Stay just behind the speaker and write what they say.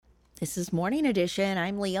This is Morning Edition.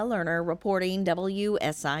 I'm Leah Lerner reporting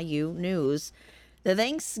WSIU News. The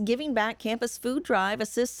Thanksgiving Back Campus Food Drive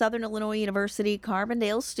assists Southern Illinois University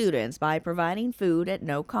Carbondale students by providing food at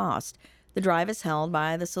no cost. The drive is held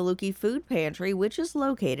by the Saluki Food Pantry, which is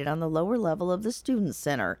located on the lower level of the Student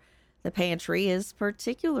Center. The pantry is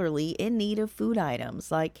particularly in need of food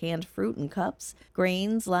items like canned fruit and cups,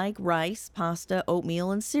 grains like rice, pasta, oatmeal,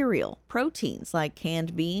 and cereal, proteins like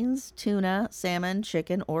canned beans, tuna, salmon,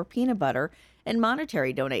 chicken, or peanut butter, and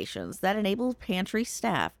monetary donations that enable pantry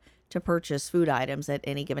staff to purchase food items at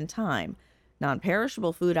any given time.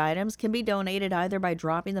 Non-perishable food items can be donated either by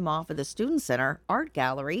dropping them off at the Student Center Art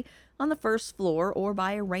Gallery on the first floor or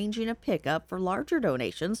by arranging a pickup for larger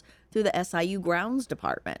donations through the SIU Grounds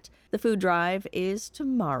Department. The food drive is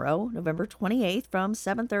tomorrow, November 28th from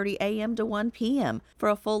 7:30 a.m. to 1 p.m. For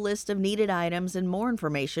a full list of needed items and more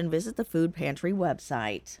information, visit the Food Pantry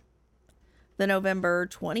website. The November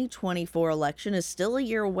 2024 election is still a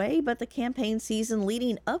year away, but the campaign season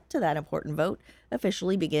leading up to that important vote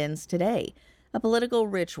officially begins today. A political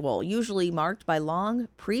ritual, usually marked by long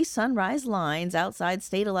pre-sunrise lines outside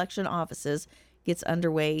state election offices, gets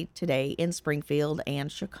underway today in Springfield and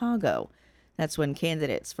Chicago. That's when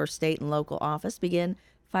candidates for state and local office begin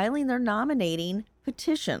filing their nominating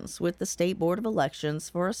petitions with the State Board of Elections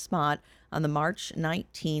for a spot on the March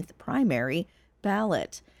 19th primary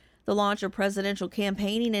ballot. The launch of presidential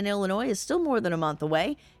campaigning in Illinois is still more than a month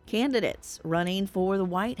away. Candidates running for the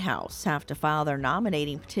White House have to file their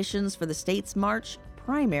nominating petitions for the state's March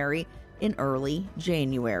primary in early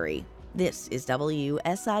January. This is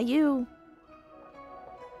WSIU.